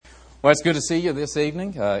Well, it's good to see you this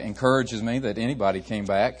evening. Encourages me that anybody came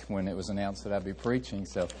back when it was announced that I'd be preaching.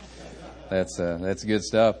 So that's good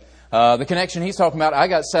stuff. The connection he's talking about, I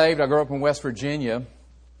got saved. I grew up in West Virginia.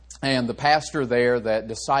 And the pastor there that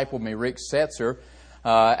discipled me, Rick Setzer,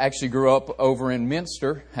 actually grew up over in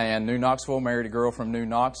Minster and New Knoxville, married a girl from New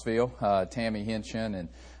Knoxville, Tammy Hinchin.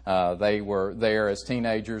 And they were there as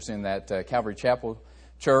teenagers in that Calvary Chapel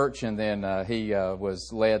church. And then he was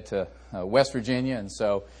led to West Virginia. And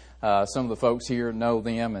so some of the folks here know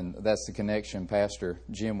them, and that's the connection Pastor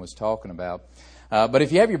Jim was talking about. But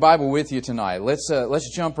if you have your Bible with you tonight,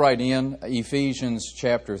 let's jump right in, Ephesians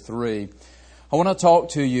chapter 3. I want to talk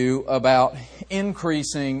to you about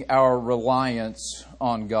increasing our reliance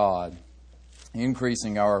on God.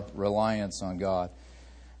 Increasing our reliance on God.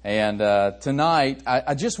 And tonight,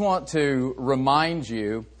 I just want to remind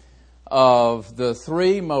you of the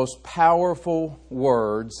three most powerful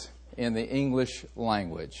words in the English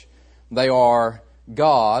language. They are,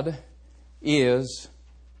 God is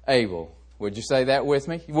able. Would you say that with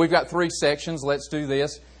me? We've got three sections. Let's do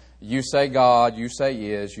this. You say God, you say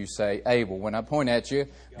is, you say able. When I point at you,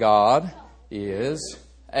 God is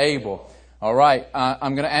able. All right,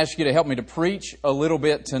 I'm going to ask you to help me to preach a little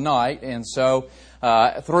bit tonight. And so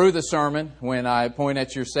through the sermon, when I point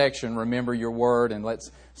at your section, remember your word, and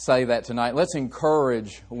let's say that tonight. Let's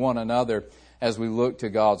encourage one another as we look to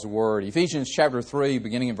God's Word. Ephesians chapter 3,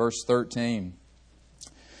 beginning in verse 13.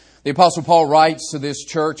 The Apostle Paul writes to this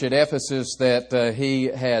church at Ephesus that he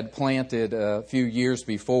had planted a few years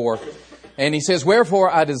before. And he says,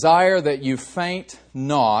 "Wherefore I desire that you faint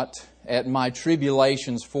not at my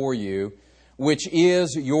tribulations for you, which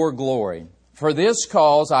is your glory. For this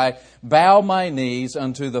cause I bow my knees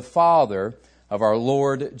unto the Father of our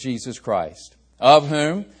Lord Jesus Christ, of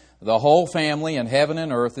whom the whole family in heaven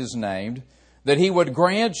and earth is named, that He would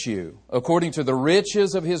grant you, according to the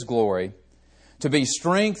riches of His glory, to be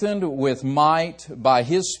strengthened with might by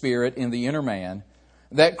His Spirit in the inner man,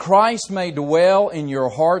 that Christ may dwell in your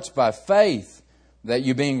hearts by faith, that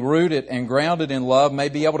you being rooted and grounded in love may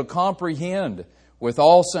be able to comprehend with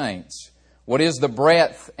all saints what is the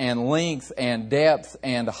breadth and length and depth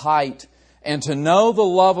and height, and to know the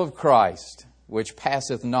love of Christ, which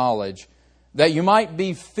passeth knowledge, that you might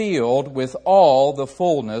be filled with all the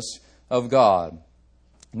fullness of God.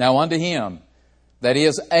 Now unto Him that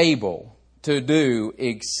is able to do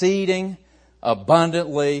exceeding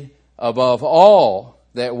abundantly above all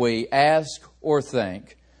that we ask or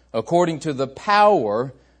think, according to the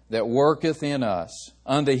power that worketh in us.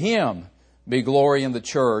 Unto Him be glory in the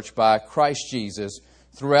church by Christ Jesus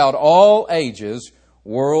throughout all ages,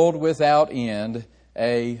 world without end.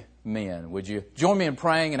 Amen." Would you join me in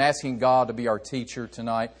praying and asking God to be our teacher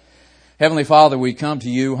tonight? Heavenly Father, we come to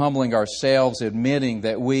You humbling ourselves, admitting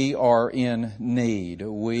that we are in need.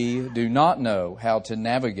 We do not know how to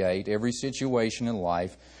navigate every situation in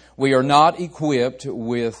life. We are not equipped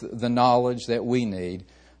with the knowledge that we need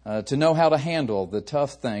to know how to handle the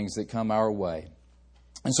tough things that come our way.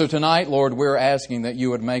 And so tonight, Lord, we're asking that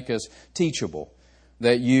You would make us teachable,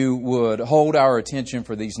 that You would hold our attention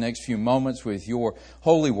for these next few moments with Your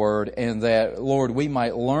holy word, and that, Lord, we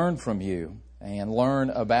might learn from You and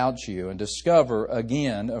learn about You and discover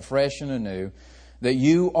again, afresh and anew, that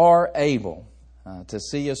You are able to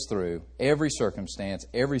see us through every circumstance,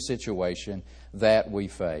 every situation that we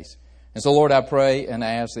face. And so, Lord, I pray and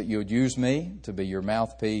ask that You would use me to be Your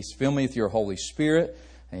mouthpiece. Fill me with Your Holy Spirit.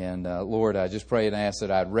 And Lord, I just pray and ask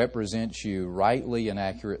that I'd represent You rightly and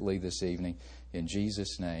accurately this evening. In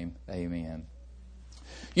Jesus' name, amen.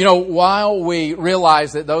 You know, while we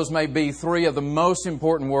realize that those may be three of the most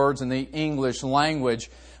important words in the English language,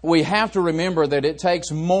 we have to remember that it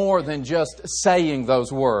takes more than just saying those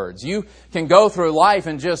words. You can go through life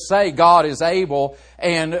and just say God is able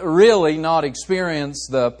and really not experience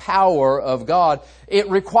the power of God. It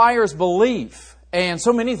requires belief. And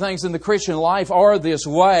so many things in the Christian life are this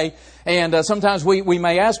way. And sometimes we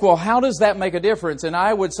may ask, well, how does that make a difference? And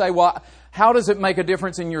I would say, well, how does it make a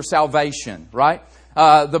difference in your salvation, right?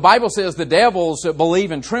 The Bible says the devils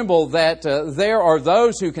believe and tremble that there are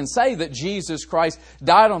those who can say that Jesus Christ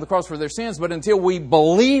died on the cross for their sins, but until we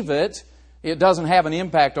believe it, it doesn't have an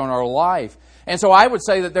impact on our life. And so I would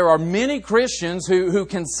say that there are many Christians who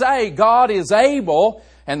can say God is able,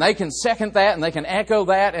 and they can second that, and they can echo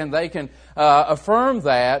that, and they can affirm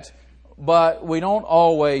that, but we don't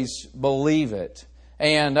always believe it.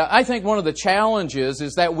 And I think one of the challenges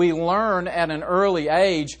is that we learn at an early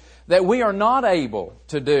age that we are not able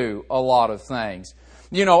to do a lot of things.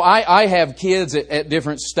 You know, I have kids at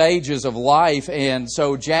different stages of life, and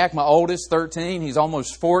so Jack, my oldest, 13, he's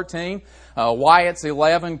almost 14. Wyatt's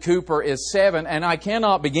 11, Cooper is 7, and I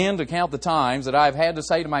cannot begin to count the times that I've had to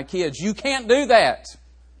say to my kids, you can't do that.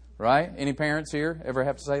 Right? Any parents here ever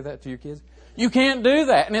have to say that to your kids? You can't do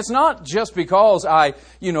that. And it's not just because I,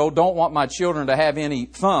 don't want my children to have any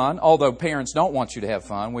fun, although parents don't want you to have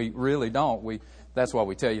fun. We really don't. That's why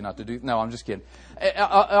we tell you not to do. No, I'm just kidding.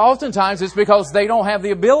 Oftentimes it's because they don't have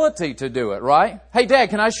the ability to do it, right? Hey,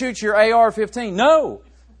 Dad, can I shoot your AR-15? No.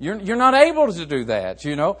 You're not able to do that,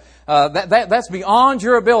 That's beyond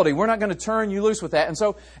your ability. We're not going to turn you loose with that. And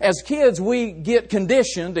so, as kids, we get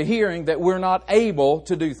conditioned to hearing that we're not able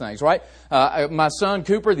to do things, right? My son,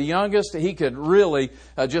 Cooper, the youngest, he could really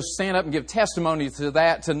just stand up and give testimony to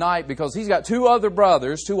that tonight because he's got two older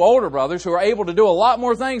brothers, who are able to do a lot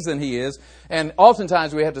more things than he is. And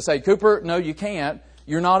oftentimes we have to say, Cooper, no, you can't.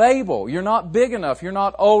 You're not able. You're not big enough. You're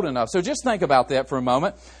not old enough. So just think about that for a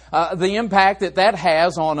moment. The impact that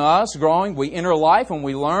has on us growing. We enter life and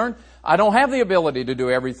we learn. I don't have the ability to do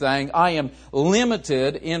everything. I am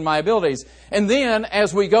limited in my abilities. And then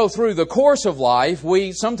as we go through the course of life,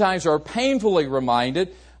 we sometimes are painfully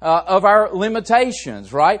reminded of our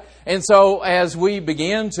limitations, right? And so as we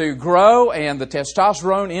begin to grow and the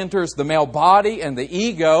testosterone enters the male body and the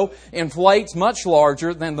ego inflates much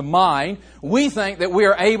larger than the mind, we think that we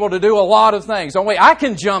are able to do a lot of things. Don't we? I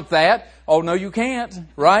can jump that. Oh, no, you can't,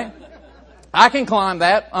 right? I can climb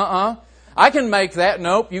that. I can make that.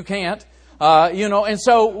 Nope, you can't. And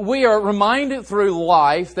so we are reminded through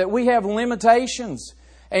life that we have limitations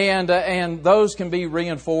and those can be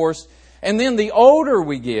reinforced. And then the older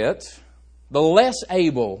we get, the less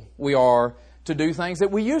able we are to do things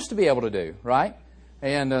that we used to be able to do, right?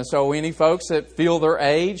 And so any folks that feel their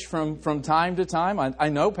age from time to time, I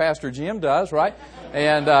know Pastor Jim does, right?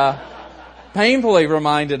 And painfully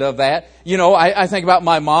reminded of that. I think about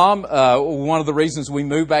my mom. One of the reasons we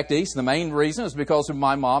moved back to East, the main reason is because of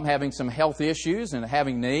my mom having some health issues and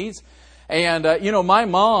having needs. And, my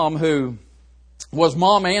mom, who was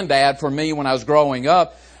mom and dad for me when I was growing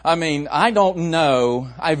up, I don't know.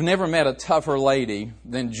 I've never met a tougher lady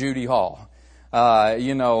than Judy Hall.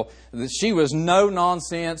 She was no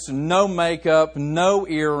nonsense, no makeup, no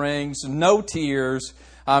earrings, no tears.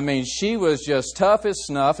 She was just tough as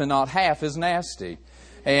snuff and not half as nasty.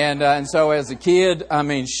 And so as a kid,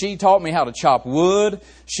 she taught me how to chop wood.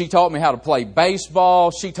 She taught me how to play baseball.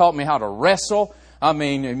 She taught me how to wrestle. My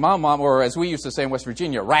mom, or as we used to say in West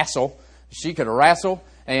Virginia, wrestle. She could wrestle.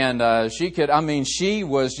 And she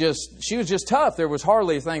was just tough. There was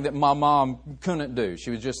hardly a thing that my mom couldn't do.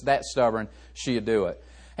 She was just that stubborn. She'd do it.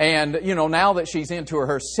 And, now that she's into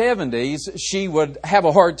her 70s, she would have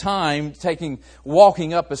a hard time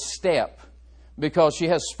walking up a step because she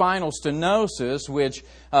has spinal stenosis, which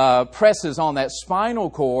presses on that spinal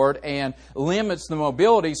cord and limits the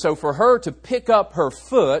mobility. So for her to pick up her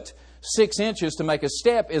foot 6 inches to make a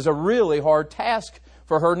step is a really hard task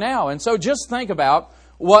for her now. And so just think about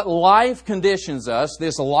what life conditions us,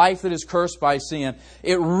 this life that is cursed by sin.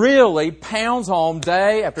 It really pounds home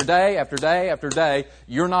day after day after day after day.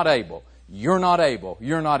 You're not able. You're not able.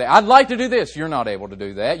 You're not able. I'd like to do this. You're not able to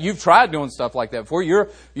do that. You've tried doing stuff like that before.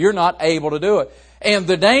 You're not able to do it. And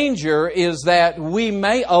the danger is that we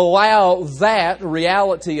may allow that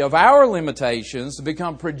reality of our limitations to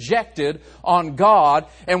become projected on God,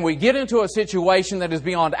 and we get into a situation that is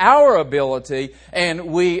beyond our ability,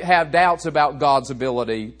 and we have doubts about God's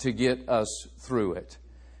ability to get us through it.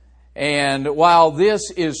 And while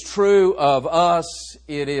this is true of us,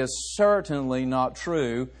 it is certainly not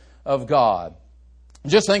true of God.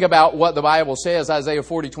 Just think about what the Bible says, Isaiah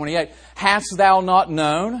 40:28. Hast thou not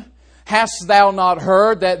known? Hast thou not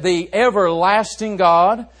heard that the everlasting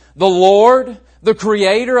God, the Lord, the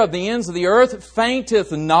Creator of the ends of the earth,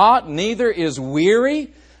 fainteth not, neither is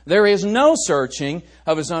weary? There is no searching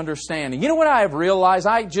of His understanding. You know what I have realized?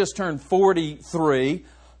 I just turned 43.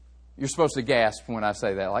 You're supposed to gasp when I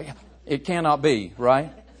say that. Like, it cannot be,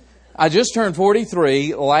 right? I just turned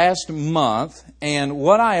 43 last month, and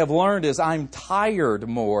what I have learned is I'm tired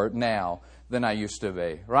more now than I used to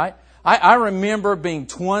be, right? I remember being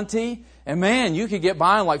 20, and man, you could get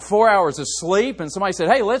by on like 4 hours of sleep, and somebody said,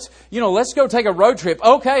 "Hey, let's go take a road trip."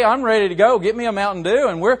 Okay, I'm ready to go. Get me a Mountain Dew,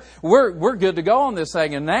 and we're good to go on this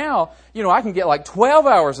thing. And now, I can get like 12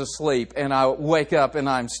 hours of sleep, and I wake up and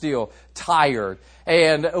I'm still tired.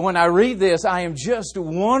 And when I read this, I am just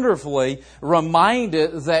wonderfully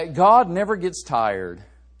reminded that God never gets tired,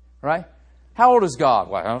 right? How old is God?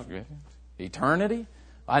 Well, eternity.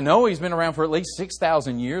 I know He's been around for at least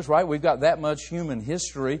 6,000 years, right? We've got that much human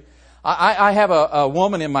history. I have a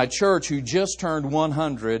woman in my church who just turned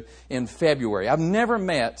 100 in February. I've never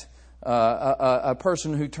met a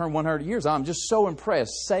person who turned 100 years. I'm just so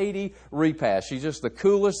impressed. Sadie Repass. She's just the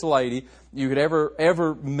coolest lady you could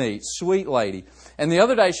ever meet. Sweet lady. And the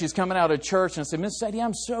other day she's coming out of church and I said, Miss Sadie,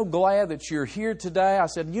 I'm so glad that you're here today. I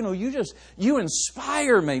said, you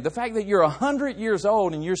inspire me. The fact that you're 100 years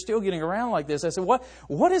old and you're still getting around like this. I said,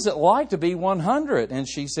 what is it like to be 100? And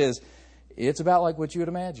she says, it's about like what you would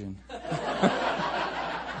imagine.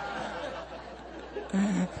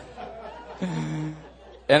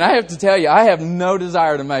 And I have to tell you, I have no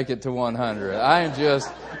desire to make it to 100. I am just,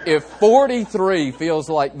 if 43 feels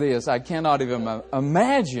like this, I cannot even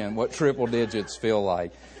imagine what triple digits feel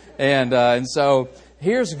like. And so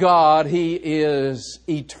here's God. He is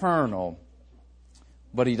eternal,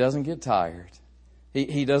 but He doesn't get tired.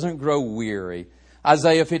 He doesn't grow weary.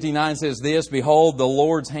 Isaiah 59 says this, Behold, the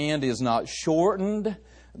Lord's hand is not shortened,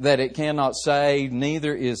 that it cannot save,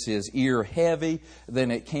 neither is His ear heavy, that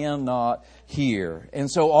it cannot hear. And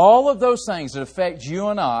so all of those things that affect you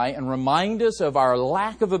and I and remind us of our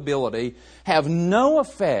lack of ability have no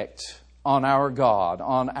effect on our God,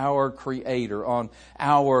 on our Creator, on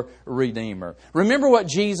our Redeemer. Remember what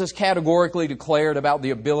Jesus categorically declared about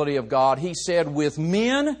the ability of God. He said, with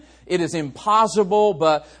men it is impossible,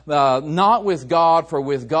 but not with God, for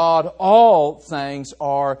with God all things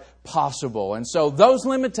are possible. And so those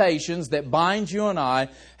limitations that bind you and I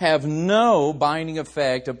have no binding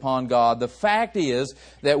effect upon God. The fact is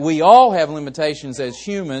that we all have limitations as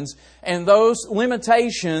humans, and those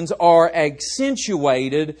limitations are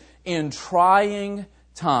accentuated in trying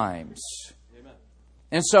times. Amen.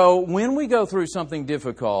 And so when we go through something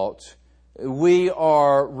difficult, we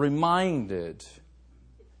are reminded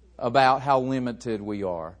about how limited we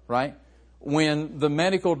are, right? When the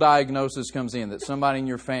medical diagnosis comes in that somebody in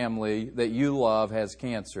your family that you love has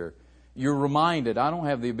cancer, you're reminded, I don't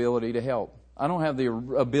have the ability to help. I don't have the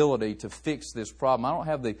ability to fix this problem. I don't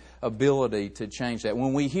have the ability to change that.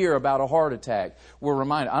 When we hear about a heart attack, we're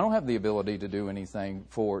reminded, I don't have the ability to do anything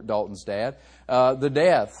for Dalton's dad. The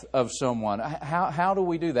death of someone, how do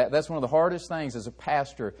we do that? That's one of the hardest things as a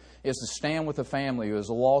pastor, is to stand with a family who has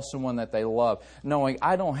lost someone that they love, knowing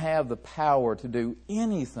I don't have the power to do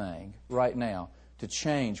anything right now to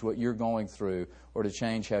change what you're going through or to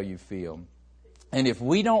change how you feel. And if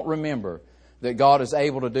we don't remember that God is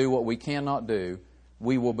able to do what we cannot do,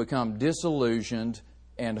 we will become disillusioned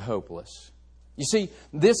and hopeless. You see,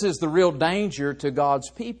 this is the real danger to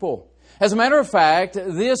God's people. As a matter of fact,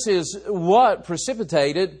 this is what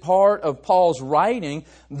precipitated part of Paul's writing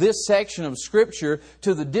this section of Scripture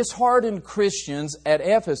to the disheartened Christians at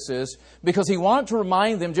Ephesus, because he wanted to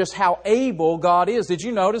remind them just how able God is. Did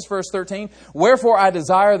you notice verse 13? Wherefore I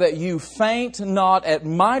desire that you faint not at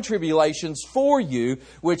my tribulations for you,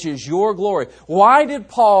 which is your glory. Why did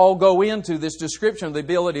Paul go into this description of the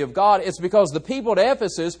ability of God? It's because the people at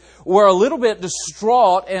Ephesus were a little bit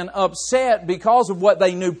distraught and upset because of what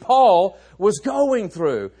they knew Paul was going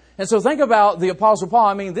through. And so think about the Apostle Paul.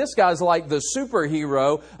 I mean, this guy's like the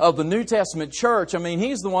superhero of the New Testament church. I mean,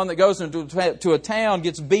 he's the one that goes into a town,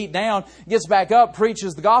 gets beat down, gets back up,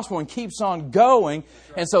 preaches the gospel, and keeps on going.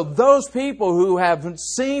 And so those people who have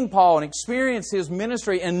seen Paul and experienced his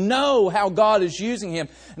ministry and know how God is using him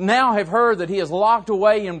now have heard that he is locked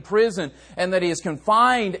away in prison and that he is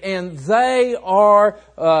confined, and they are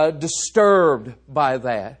disturbed by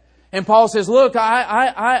that. And Paul says, look,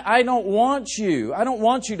 I don't want you. I don't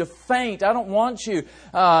want you to faint. I don't want you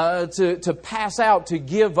to pass out, to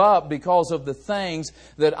give up because of the things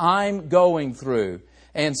that I'm going through.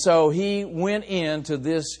 And so he went into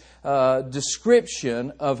this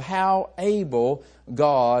description of how able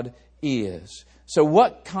God is. So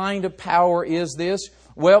what kind of power is this?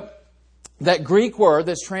 Well, that Greek word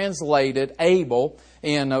that's translated able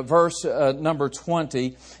in verse number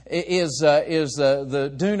 20 is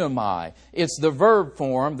the dunamai. It's the verb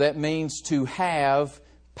form that means to have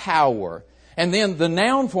power. And then the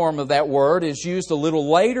noun form of that word is used a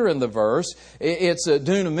little later in the verse. It's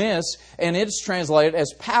dunamis, and it's translated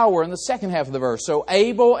as power in the second half of the verse. So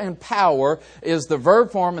able and power is the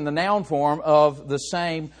verb form and the noun form of the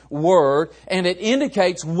same word, and it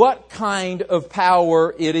indicates what kind of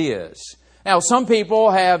power it is. Now, some people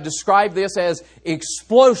have described this as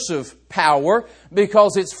explosive power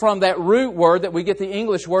because it's from that root word that we get the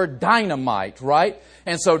English word dynamite, right?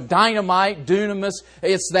 And so dynamite, dunamis,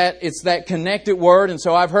 it's that connected word. And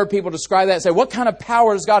so I've heard people describe that and say, what kind of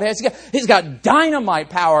power does God have? He's got dynamite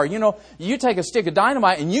power. You know, you take a stick of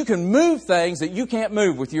dynamite and you can move things that you can't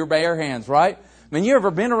move with your bare hands, right? I mean, you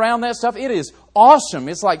ever been around that stuff? It is awesome.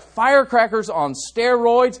 It's like firecrackers on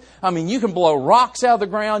steroids. I mean, you can blow rocks out of the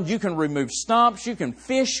ground. You can remove stumps. You can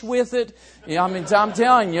fish with it. I mean, I'm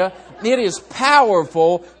telling you, it is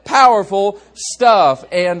powerful, powerful stuff.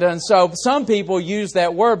 And so some people use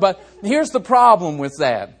that word, but here's the problem with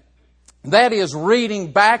that. That is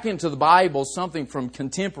reading back into the Bible something from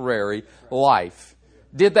contemporary life.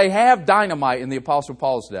 Did they have dynamite in the Apostle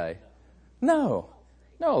Paul's day? No.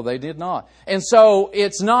 No, they did not. And so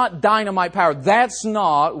it's not dynamite power. That's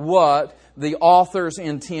not what the author's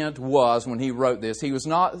intent was when he wrote this. He was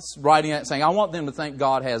not writing that saying, I want them to think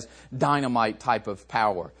God has dynamite type of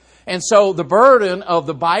power. And so the burden of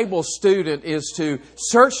the Bible student is to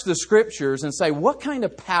search the Scriptures and say, what kind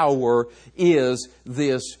of power is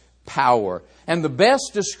this power? And the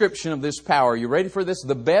best description of this power, you ready for this?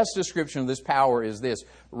 The best description of this power is this: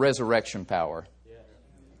 resurrection power.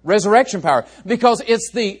 Resurrection power. Because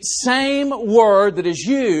it's the same word that is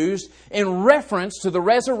used in reference to the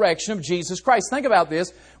resurrection of Jesus Christ. Think about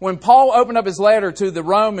this. When Paul opened up his letter to the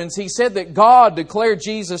Romans, he said that God declared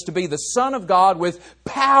Jesus to be the Son of God with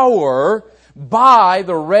power by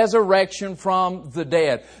the resurrection from the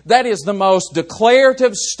dead. That is the most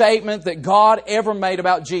declarative statement that God ever made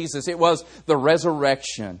about Jesus. It was the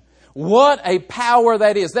resurrection. What a power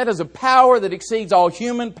that is. That is a power that exceeds all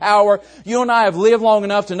human power. You and I have lived long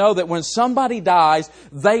enough to know that when somebody dies,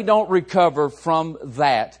 they don't recover from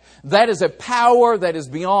that. That is a power that is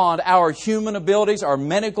beyond our human abilities, our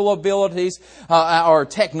medical abilities, our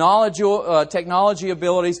technology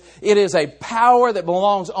abilities. It is a power that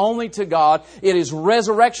belongs only to God. It is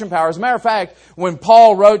resurrection power. As a matter of fact, when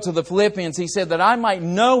Paul wrote to the Philippians, he said that I might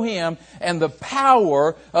know Him and the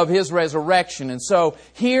power of His resurrection. And so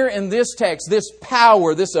here in this text, this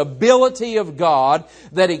power, this ability of God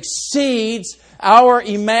that exceeds our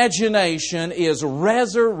imagination is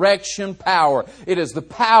resurrection power. It is the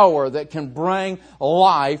power that can bring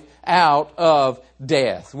life out of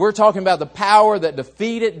death. We're talking about the power that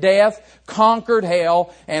defeated death, conquered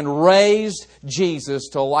hell, and raised Jesus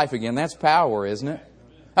to life again. That's power, isn't it?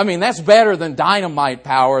 I mean, that's better than dynamite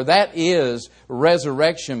power. That is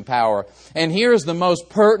resurrection power. And here's the most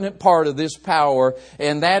pertinent part of this power,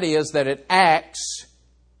 and that is that it acts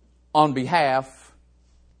on behalf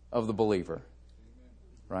of the believer.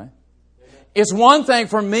 Right? It's one thing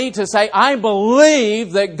for me to say, I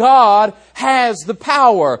believe that God has the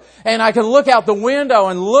power. And I can look out the window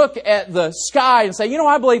and look at the sky and say,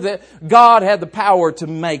 I believe that God had the power to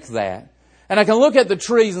make that. And I can look at the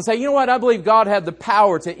trees and say, I believe God had the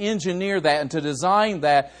power to engineer that and to design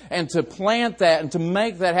that and to plant that and to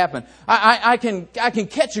make that happen. I can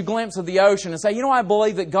catch a glimpse of the ocean and say, I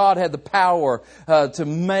believe that God had the power to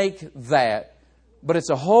make that. But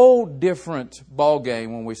it's a whole different ballgame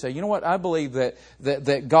when we say, I believe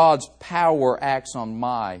that God's power acts on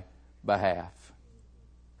my behalf.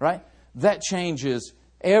 Right? That changes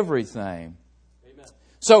everything. Amen.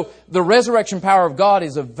 So the resurrection power of God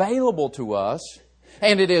is available to us,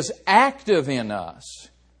 and it is active in us.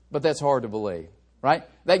 But that's hard to believe. Right?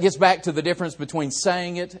 That gets back to the difference between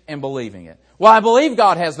saying it and believing it. Well, I believe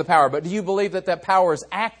God has the power, but do you believe that power is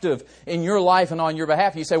active in your life and on your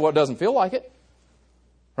behalf? You say, well, it doesn't feel like it.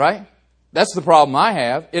 Right? That's the problem I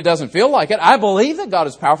have. It doesn't feel like it. I believe that God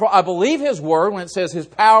is powerful. I believe His Word when it says His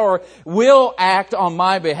power will act on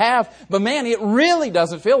my behalf. But man, it really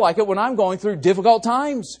doesn't feel like it when I'm going through difficult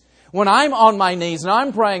times. When I'm on my knees and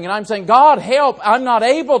I'm praying and I'm saying, God, help, I'm not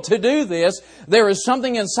able to do this. There is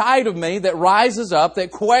something inside of me that rises up,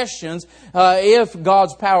 that questions if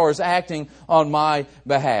God's power is acting on my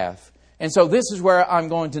behalf. And so this is where I'm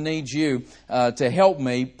going to need you to help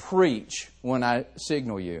me preach when I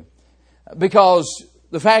signal you. Because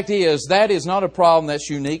the fact is, that is not a problem that's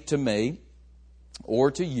unique to me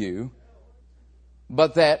or to you,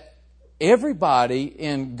 but that everybody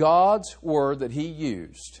in God's Word that He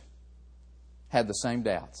used had the same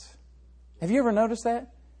doubts. Have you ever noticed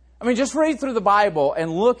that? I mean, just read through the Bible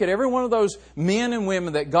and look at every one of those men and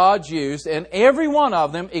women that God used, and every one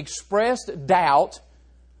of them expressed doubt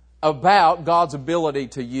about God's ability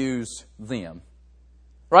to use them.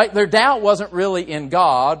 Right? Their doubt wasn't really in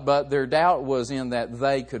God, but their doubt was in that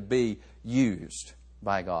they could be used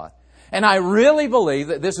by God. And I really believe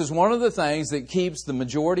that this is one of the things that keeps the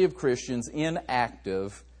majority of Christians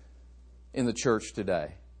inactive in the church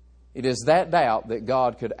today. It is that doubt that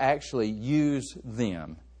God could actually use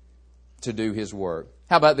them to do His work.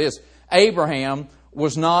 How about this? Abraham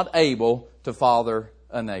was not able to father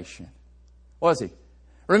a nation. Was he?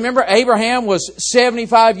 Remember, Abraham was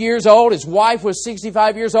 75 years old. His wife was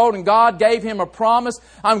 65 years old. And God gave him a promise.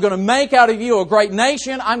 I'm going to make out of you a great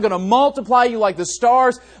nation. I'm going to multiply you like the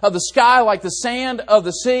stars of the sky, like the sand of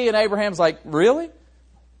the sea. And Abraham's like, really?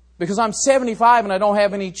 Because I'm 75 and I don't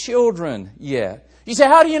have any children yet. You say,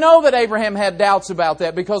 how do you know that Abraham had doubts about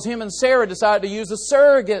that? Because him and Sarah decided to use a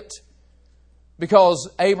surrogate. Because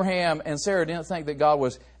Abraham and Sarah didn't think that God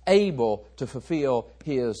was able to fulfill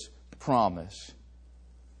His promise.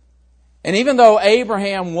 And even though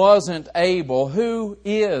Abraham wasn't able, who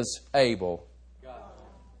is able? God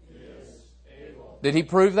is able. Did He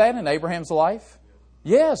prove that in Abraham's life?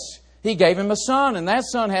 Yes. He gave him a son, and that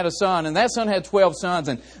son had a son, and that son had 12 sons.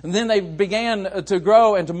 And then they began to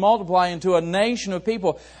grow and to multiply into a nation of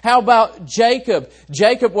people. How about Jacob?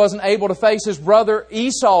 Jacob wasn't able to face his brother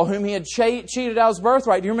Esau, whom he had cheated out of his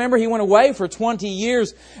birthright. Do you remember? He went away for 20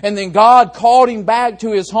 years, and then God called him back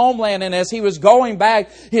to his homeland. And as he was going back,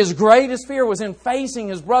 his greatest fear was in facing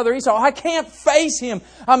his brother Esau. I can't face him.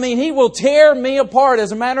 I mean, he will tear me apart.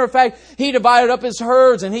 As a matter of fact, he divided up his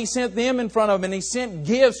herds, and he sent them in front of him, and he sent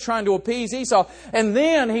gifts trying to appease Esau. And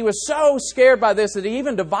then he was so scared by this that he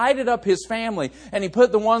even divided up his family, and he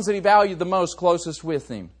put the ones that he valued the most closest with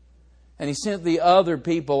him. And he sent the other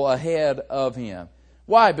people ahead of him.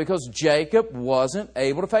 Why? Because Jacob wasn't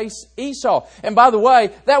able to face Esau. And by the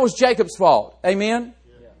way, that was Jacob's fault. Amen?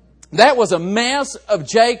 That was a mess of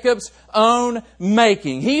Jacob's own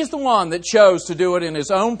making. He's the one that chose to do it in his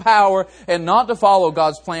own power and not to follow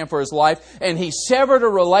God's plan for his life. And he severed a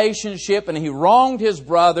relationship and he wronged his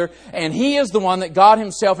brother. And he is the one that got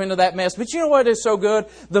himself into that mess. But you know what is so good?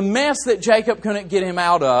 The mess that Jacob couldn't get him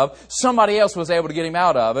out of, somebody else was able to get him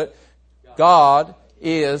out of it. God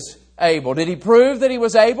is able. Did he prove that he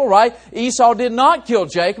was able? Right? Esau did not kill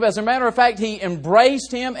Jacob. As a matter of fact, he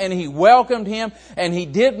embraced him and he welcomed him and he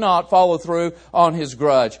did not follow through on his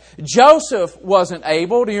grudge. Joseph wasn't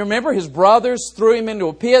able. Do you remember? His brothers threw him into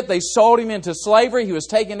a pit. They sold him into slavery. He was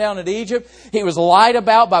taken down into Egypt. He was lied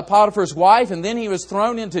about by Potiphar's wife, and then he was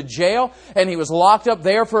thrown into jail and he was locked up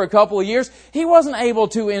there for a couple of years. He wasn't able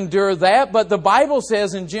to endure that, but the Bible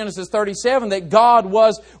says in Genesis 37 that God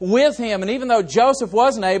was with him. And even though Joseph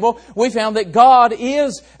wasn't able, we found that God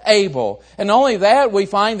is able. And not only that, we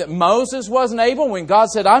find that Moses wasn't able. When God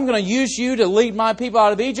said, I'm going to use you to lead my people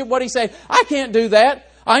out of Egypt, what did He say? I can't do that.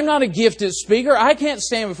 I'm not a gifted speaker. I can't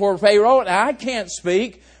stand before Pharaoh and I can't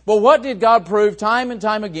speak. But what did God prove time and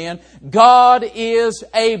time again? God is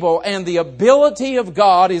able, and the ability of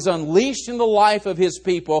God is unleashed in the life of His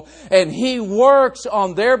people, and He works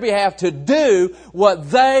on their behalf to do what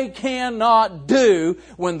they cannot do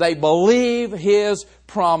when they believe His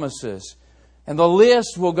promises. And the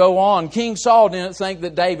list will go on. King Saul didn't think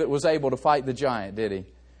that David was able to fight the giant, did he?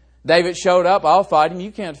 David showed up, I'll fight him.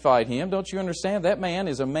 You can't fight him. Don't you understand? That man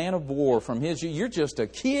is a man of war from his youth. You're just a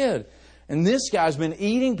kid. And this guy's been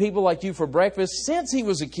eating people like you for breakfast since he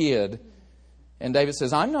was a kid. And David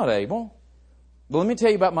says, I'm not able. But let me tell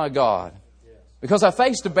you about my God. Because I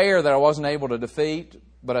faced a bear that I wasn't able to defeat,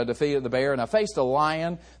 but I defeated the bear. And I faced a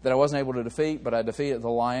lion that I wasn't able to defeat, but I defeated the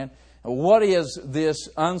lion. And what is this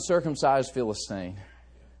uncircumcised Philistine?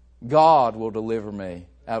 God will deliver me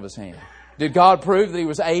out of his hand. Did God prove that He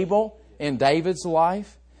was able in David's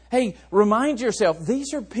life? Hey, remind yourself,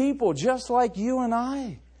 these are people just like you and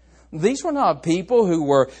I. These were not people who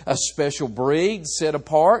were a special breed, set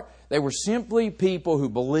apart. They were simply people who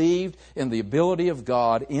believed in the ability of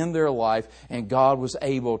God in their life, and God was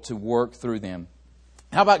able to work through them.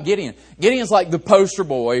 How about Gideon? Gideon's like the poster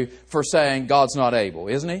boy for saying God's not able,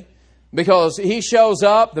 isn't he? Because he shows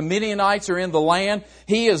up, the Midianites are in the land.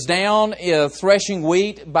 He is down threshing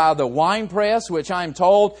wheat by the winepress, which I'm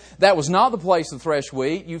told that was not the place to thresh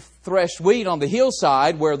wheat. You threshed wheat on the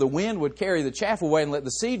hillside where the wind would carry the chaff away and let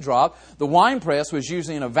the seed drop. The winepress was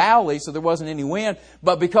usually in a valley, so there wasn't any wind.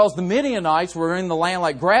 But because the Midianites were in the land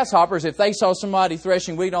like grasshoppers, if they saw somebody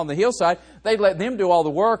threshing wheat on the hillside, they'd let them do all the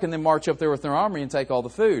work and then march up there with their army and take all the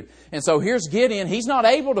food. And so here's Gideon. He's not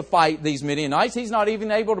able to fight these Midianites. He's not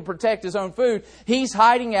even able to protect his own food. He's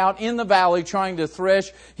hiding out in the valley trying to thresh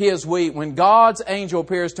his wheat when God's angel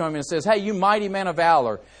appears to him and says, hey, you mighty man of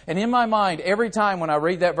valor. And in my mind, every time when I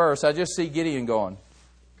read that verse, I just see Gideon going,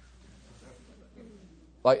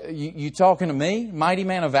 like, you talking to me, mighty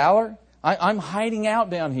man of valor? I'm hiding out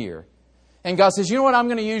down here. And God says, you know what? I'm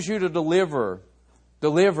going to use you to deliver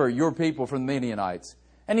your people from the Midianites.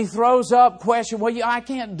 And He throws up question, well, I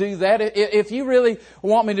can't do that. If you really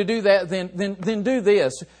want me to do that, then do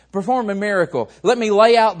this. Perform a miracle. Let me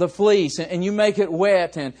lay out the fleece and you make it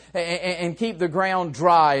wet and keep the ground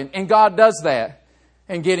dry. And God does that.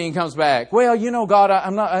 And Gideon comes back. Well, God,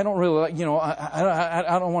 I don't really,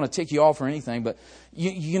 I don't want to tick you off or anything, but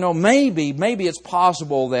maybe it's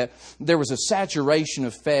possible that there was a saturation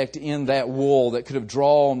effect in that wool that could have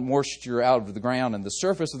drawn moisture out of the ground, and the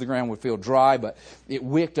surface of the ground would feel dry, but it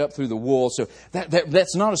wicked up through the wool. So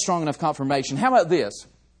that's not a strong enough confirmation. How about this?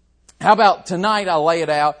 How about tonight I lay it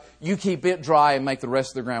out, you keep it dry and make the rest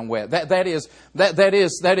of the ground wet. That is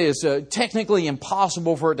technically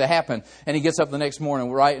impossible for it to happen. And he gets up the next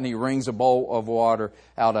morning, right, and he wrings a bowl of water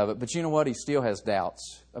out of it. But you know what? He still has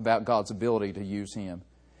doubts about God's ability to use him.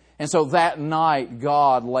 And so that night,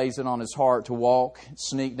 God lays it on his heart to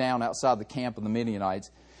sneak down outside the camp of the Midianites.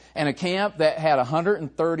 And a camp that had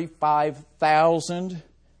 135,000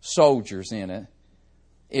 soldiers in it.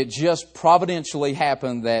 It just providentially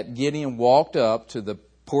happened that Gideon walked up to the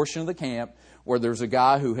portion of the camp where there's a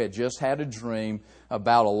guy who had just had a dream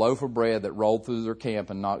about a loaf of bread that rolled through their camp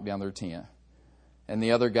and knocked down their tent. And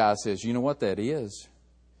the other guy says, you know what that is?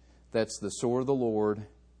 That's the sword of the Lord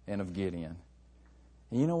and of Gideon.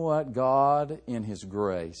 And you know what? God, in His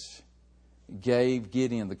grace, gave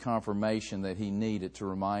Gideon the confirmation that he needed to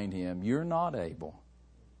remind him, you're not able,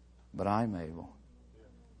 but I'm able.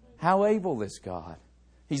 How able is God?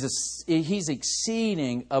 He's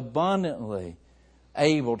exceeding abundantly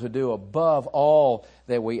able to do above all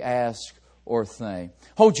that we ask or think.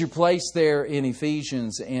 Hold your place there in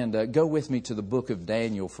Ephesians and go with me to the book of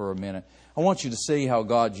Daniel for a minute. I want you to see how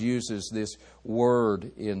God uses this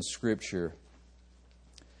word in Scripture.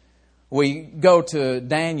 We go to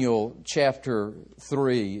Daniel chapter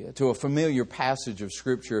 3, to a familiar passage of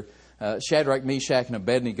Scripture. Shadrach, Meshach, and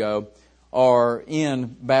Abednego are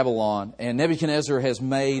in Babylon, and Nebuchadnezzar has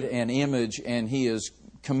made an image, and he is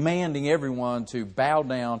commanding everyone to bow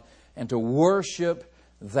down and to worship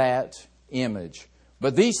that image.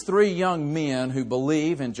 But these three young men who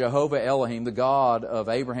believe in Jehovah Elohim, the God of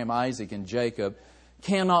Abraham, Isaac, and Jacob,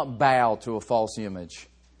 cannot bow to a false image,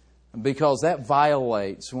 because that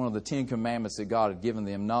violates one of the 10 commandments that God had given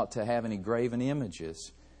them, not to have any graven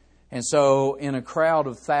images. And so in a crowd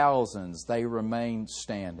of thousands, they remain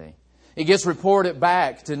standing. It gets reported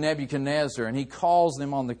back to Nebuchadnezzar, and he calls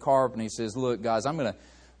them on the carpet and he says, look, guys, I'm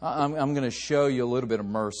going to show you a little bit of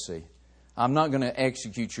mercy. I'm not going to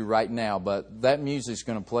execute you right now, but that music's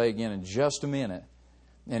going to play again in just a minute.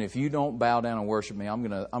 And if you don't bow down and worship me, I'm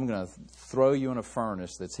going to throw you in a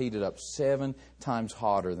furnace that's heated up 7 times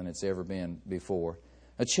hotter than it's ever been before.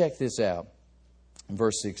 Now check this out. In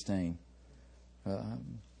verse 16.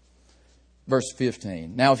 Verse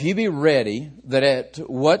 15. Now if you be ready, that at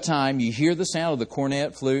what time you hear the sound of the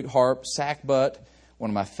cornet, flute, harp, sackbut, one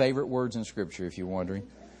of my favorite words in Scripture if you're wondering,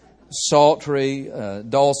 psaltery,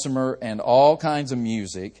 dulcimer, and all kinds of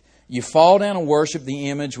music, you fall down and worship the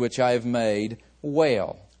image which I have made,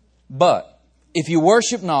 well. But if you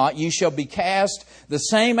worship not, you shall be cast the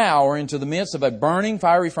same hour into the midst of a burning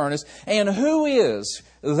fiery furnace. And who is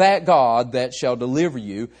that God that shall deliver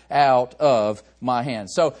you out of my hand?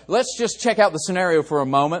 So let's just check out the scenario for a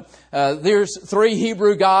moment. There's 3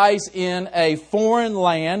 Hebrew guys in a foreign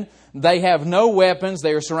land. They have no weapons.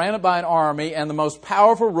 They are surrounded by an army. And the most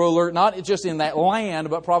powerful ruler, not just in that land,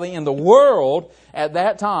 but probably in the world at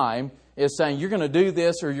that time, is saying, you're going to do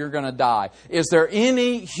this or you're going to die. Is there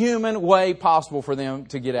any human way possible for them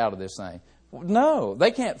to get out of this thing? No,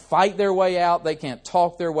 they can't fight their way out. They can't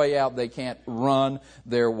talk their way out. They can't run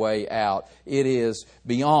their way out. It is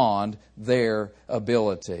beyond their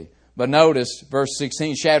ability. But notice, verse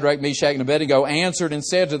 16, Shadrach, Meshach, and Abednego answered and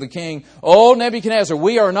said to the king, O Nebuchadnezzar,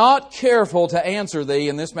 we are not careful to answer thee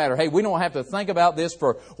in this matter. Hey, we don't have to think about this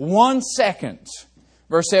for 1 second.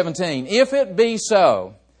 Verse 17, if it be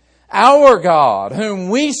so, our God, whom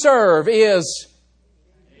we serve, is...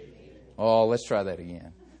 Oh, let's try that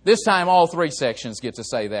again. This time all 3 sections get to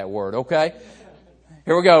say that word, okay?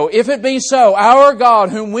 Here we go. If it be so, our God,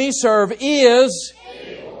 whom we serve, is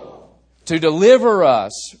able to deliver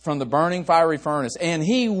us from the burning fiery furnace, and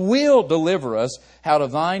He will deliver us out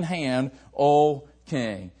of thine hand, O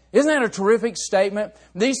King. Isn't that a terrific statement?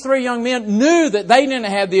 These 3 young men knew that they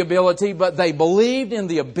didn't have the ability, but they believed in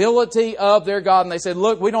the ability of their God. And they said,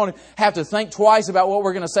 look, we don't have to think twice about what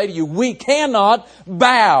we're going to say to you. We cannot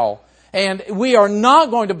bow. And we are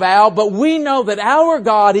not going to bow, but we know that our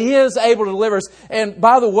God is able to deliver us. And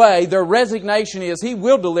by the way, their resignation is He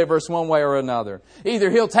will deliver us one way or another. Either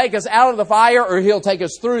He'll take us out of the fire or He'll take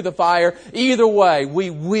us through the fire. Either way, we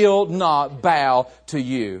will not bow to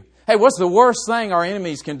you. Hey, what's the worst thing our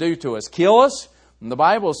enemies can do to us? Kill us? And the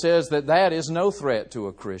Bible says that is no threat to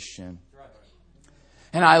a Christian.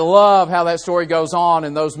 And I love how that story goes on,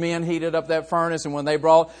 and those men heated up that furnace, and when they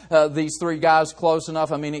brought these three guys close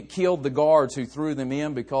enough, it killed the guards who threw them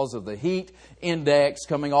in because of the heat index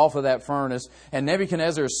coming off of that furnace. And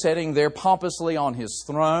Nebuchadnezzar is sitting there pompously on his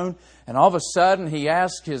throne, and all of a sudden he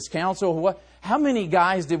asked his council, how many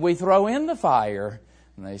guys did we throw in the fire?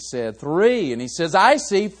 And they said 3. And he says, I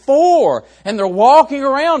see 4. And they're walking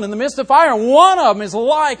around in the midst of fire, and one of them is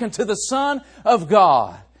like unto the Son of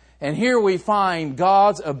God. And here we find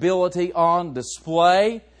God's ability on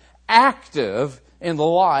display, active in the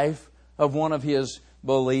life of one of His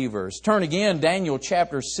believers. Turn again, Daniel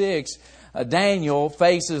chapter 6. Daniel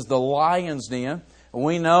faces the lion's den.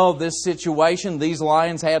 We know this situation. These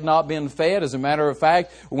lions had not been fed. As a matter of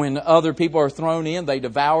fact, when other people are thrown in, they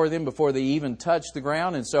devour them before they even touch the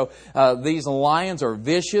ground. And so these lions are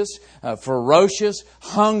vicious, ferocious,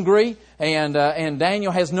 hungry, and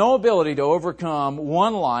Daniel has no ability to overcome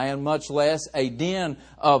one lion, much less a den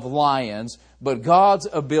of lions. But God's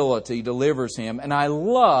ability delivers him. And I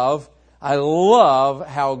love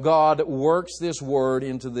how God works this word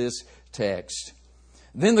into this text.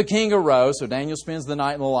 Then the king arose, so Daniel spends the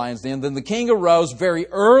night in the lion's den. Then the king arose very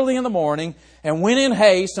early in the morning and went in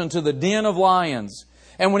haste unto the den of lions.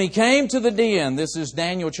 And when he came to the den, this is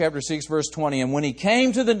Daniel chapter 6 verse 20, and when he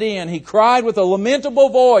came to the den, he cried with a lamentable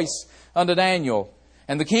voice unto Daniel.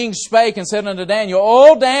 And the king spake and said unto Daniel,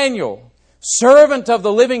 O Daniel, servant of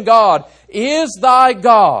the living God, is thy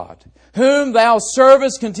God, whom thou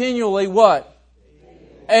servest continually, what?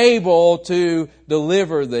 Able to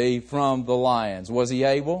deliver thee from the lions. Was He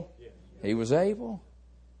able? He was able.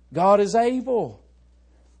 God is able.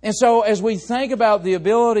 And so as we think about the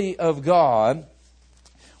ability of God,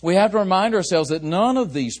 we have to remind ourselves that none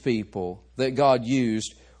of these people that God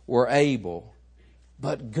used were able.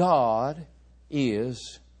 But God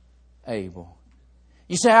is able.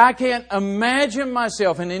 You say, I can't imagine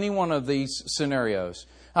myself in any one of these scenarios.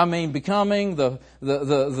 Becoming the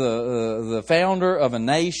founder of a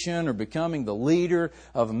nation, or becoming the leader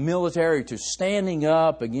of a military, to standing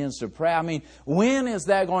up against a crowd. When is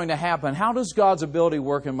that going to happen? How does God's ability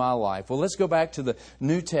work in my life? Well, let's go back to the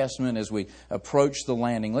New Testament as we approach the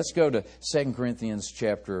landing. Let's go to 2 Corinthians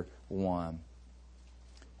chapter 1.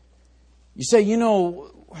 You say,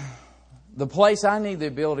 the place I need the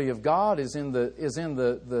ability of God is in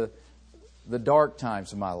the dark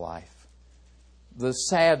times of my life. The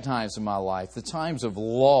sad times of my life, the times of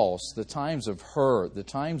loss, the times of hurt, the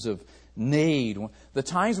times of need, the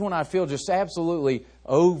times when I feel just absolutely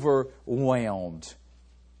overwhelmed.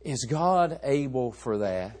 Is God able for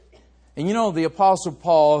that? And the Apostle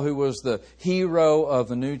Paul, who was the hero of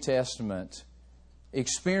the New Testament,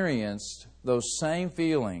 experienced those same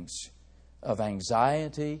feelings of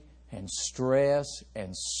anxiety and stress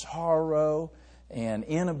and sorrow and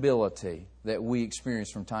inability that we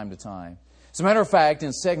experience from time to time. As a matter of fact,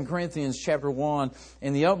 in 2 Corinthians chapter 1,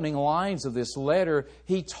 in the opening lines of this letter,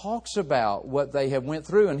 he talks about what they have went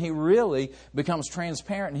through, and he really becomes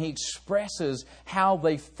transparent, and he expresses how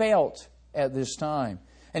they felt at this time.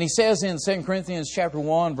 And he says in 2 Corinthians chapter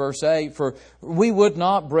 1, verse 8, For we would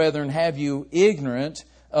not, brethren, have you ignorant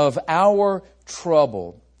of our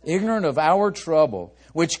trouble,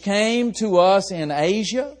 which came to us in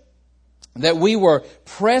Asia, that we were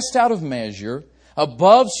pressed out of measure,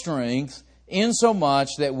 above strength, insomuch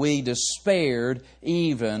that we despaired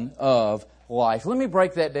even of life. Let me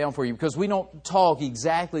break that down for you, because we don't talk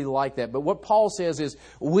exactly like that. But what Paul says is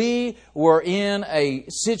we were in a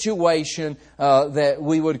situation that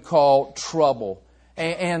we would call trouble.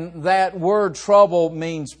 And that word trouble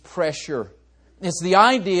means pressure. It's the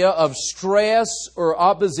idea of stress or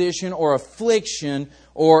opposition or affliction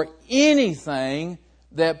or anything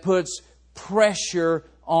that puts pressure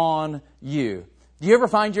on you. Do you ever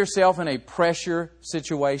find yourself in a pressure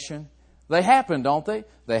situation? They happen, don't they?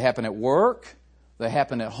 They happen at work. They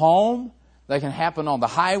happen at home. They can happen on the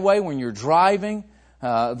highway when you're driving.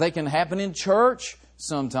 They can happen in church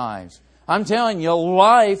sometimes. I'm telling you,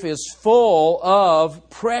 life is full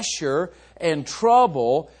of pressure and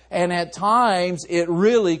trouble, and at times it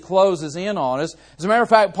really closes in on us. As a matter of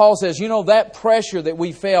fact, Paul says, that pressure that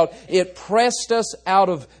we felt, it pressed us out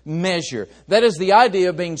of measure. That is the idea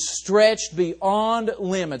of being stretched beyond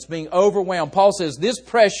limits, being overwhelmed. Paul says this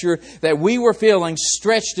pressure that we were feeling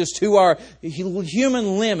stretched us to our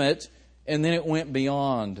human limit, and then it went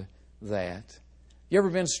beyond that. You ever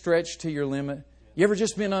been stretched to your limit? You ever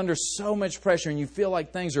just been under so much pressure and you feel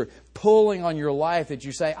like things are pulling on your life that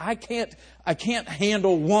you say, I can't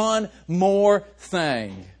handle one more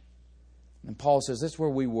thing. And Paul says that's where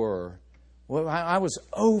we were. Well, I was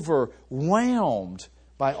overwhelmed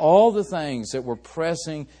by all the things that were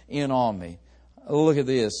pressing in on me. Look at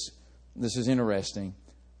this. This is interesting.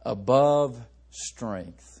 Above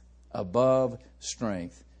strength. Above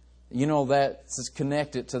strength. You know, that's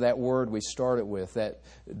connected to that word we started with, that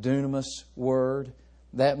dunamis word.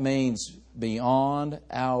 That means beyond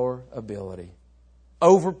our ability.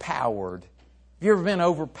 Overpowered. Have you ever been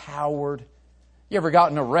overpowered? You ever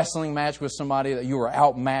gotten in a wrestling match with somebody that you were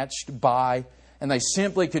outmatched by? And they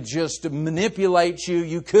simply could just manipulate you.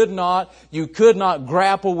 You could not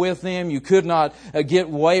grapple with them. You could not get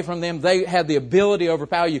away from them. They had the ability to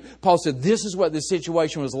overpower you. Paul said, this is what the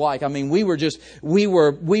situation was like. I mean, we were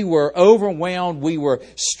overwhelmed. We were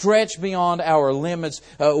stretched beyond our limits.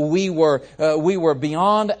 We were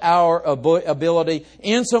beyond our ability,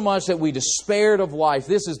 insomuch that we despaired of life.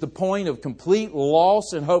 This is the point of complete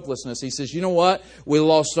loss and hopelessness. He says, you know what? We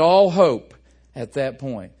lost all hope at that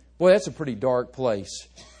point. Boy, that's a pretty dark place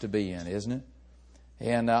to be in, isn't it?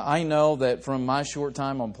 And I know that from my short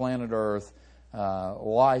time on planet Earth,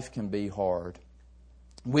 life can be hard.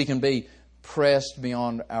 We can be pressed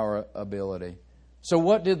beyond our ability. So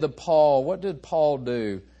what did Paul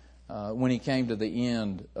do when he came to the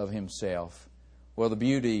end of himself? Well, the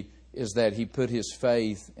beauty is that he put his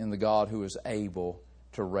faith in the God who is able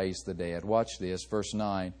to raise the dead. Watch this, verse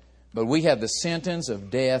 9. But we have the sentence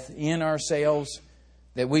of death in ourselves,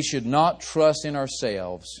 that we should not trust in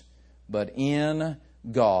ourselves, but in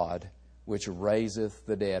God, which raiseth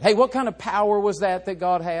the dead. Hey, what kind of power was that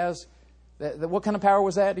God has? What kind of power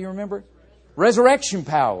was that? Do you remember? Resurrection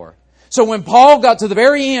power. So when Paul got to the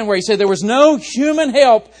very end where he said there was no human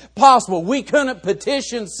help possible, we couldn't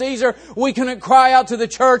petition Caesar, we couldn't cry out to the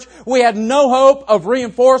church, we had no hope of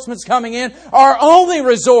reinforcements coming in, our only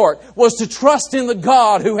resort was to trust in the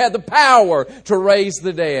God who had the power to raise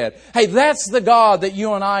the dead. Hey, that's the God that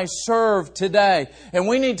you and I serve today. And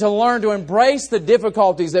we need to learn to embrace the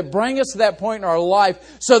difficulties that bring us to that point in our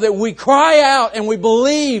life so that we cry out and we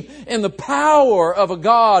believe in the power of a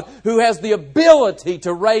God who has the ability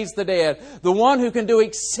to raise the dead. The one who can do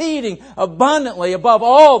exceeding abundantly above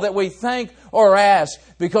all that we think or ask.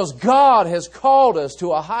 Because God has called us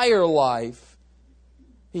to a higher life.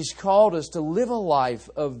 He's called us to live a life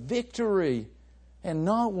of victory and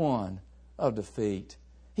not one of defeat.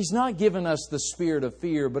 He's not given us the spirit of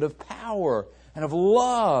fear, but of power and of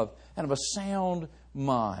love and of a sound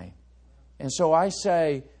mind. And so I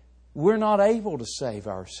say, we're not able to save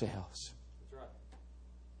ourselves.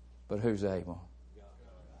 But who's able?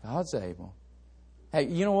 God's able. Hey,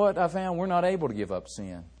 you know what I found? We're not able to give up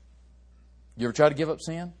sin. You ever try to give up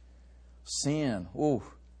sin? Sin, ooh,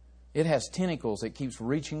 it has tentacles. It keeps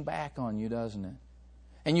reaching back on you, doesn't it?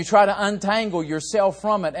 And you try to untangle yourself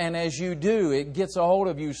from it, and as you do, it gets a hold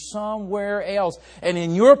of you somewhere else. And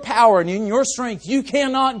in your power and in your strength, you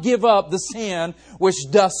cannot give up the sin which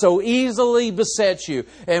doth so easily beset you.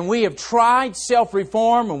 And we have tried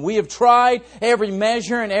self-reform, and we have tried every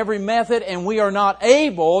measure and every method, and we are not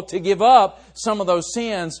able to give up some of those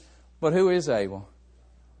sins. But who is able?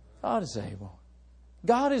 God is able.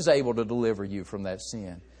 God is able to deliver you from that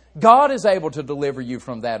sin. God is able to deliver you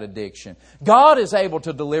from that addiction. God is able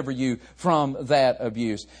to deliver you from that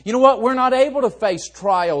abuse. You know what? We're not able to face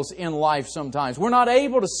trials in life sometimes. We're not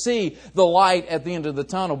able to see the light at the end of the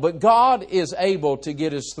tunnel. But God is able to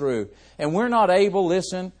get us through. And we're not able,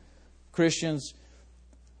 listen, Christians,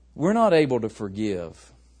 we're not able to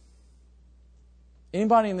forgive.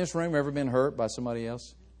 Anybody in this room ever been hurt by somebody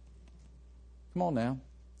else? Come on now.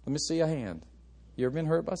 Let me see a hand. You ever been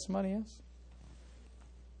hurt by somebody else?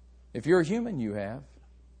 If you're a human, you have.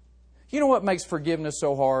 You know what makes forgiveness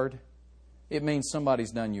so hard? It means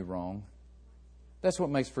somebody's done you wrong. That's what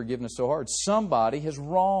makes forgiveness so hard. Somebody has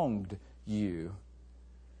wronged you.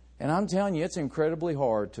 And I'm telling you, it's incredibly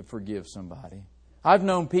hard to forgive somebody. I've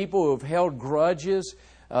known people who have held grudges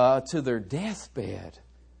to their deathbed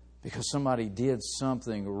because somebody did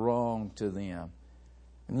something wrong to them.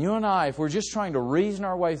 And you and I, if we're just trying to reason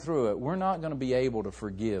our way through it, we're not going to be able to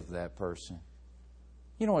forgive that person.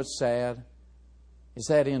 You know what's sad? Is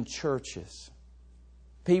that in churches,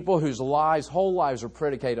 people whose whole lives are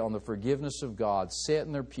predicated on the forgiveness of God, sit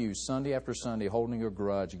in their pews Sunday after Sunday holding a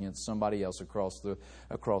grudge against somebody else across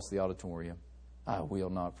the auditorium. I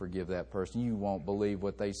will not forgive that person. You won't believe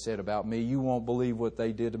what they said about me. You won't believe what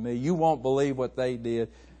they did to me. You won't believe what they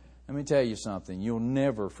did. Let me tell you something. You'll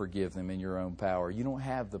never forgive them in your own power. You don't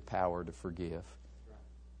have the power to forgive.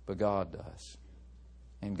 But God does.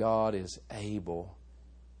 And God is able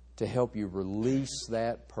to help you release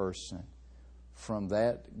that person from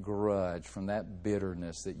that grudge, from that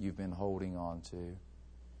bitterness that you've been holding on to.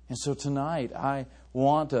 And so tonight, I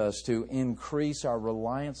want us to increase our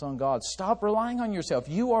reliance on God. Stop relying on yourself.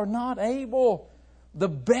 You are not able. The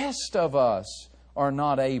best of us are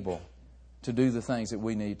not able to do the things that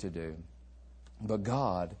we need to do. But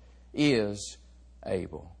God is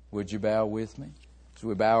able. Would you bow with me? As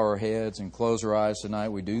we bow our heads and close our eyes tonight,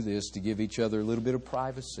 we do this to give each other a little bit of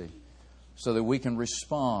privacy so that we can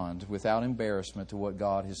respond without embarrassment to what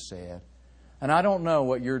God has said. And I don't know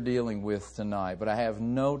what you're dealing with tonight, but I have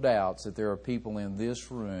no doubts that there are people in this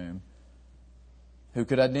room who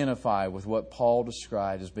could identify with what Paul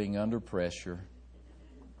described as being under pressure,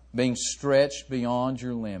 being stretched beyond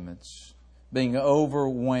your limits, being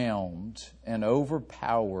overwhelmed and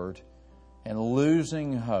overpowered and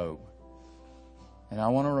losing hope. And I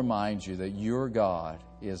want to remind you that your God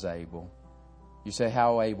is able. You say,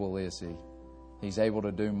 how able is He? He's able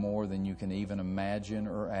to do more than you can even imagine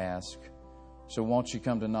or ask. So won't you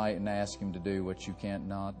come tonight and ask Him to do what you can't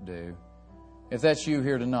not do? If that's you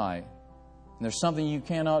here tonight, and there's something you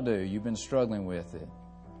cannot do, you've been struggling with it,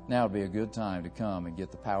 now would be a good time to come and get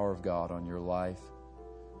the power of God on your life.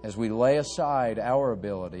 As we lay aside our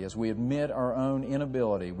ability, as we admit our own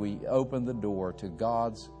inability, we open the door to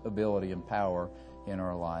God's ability and power in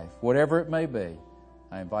our life. Whatever it may be,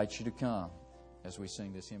 I invite you to come as we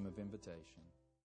sing this hymn of invitation.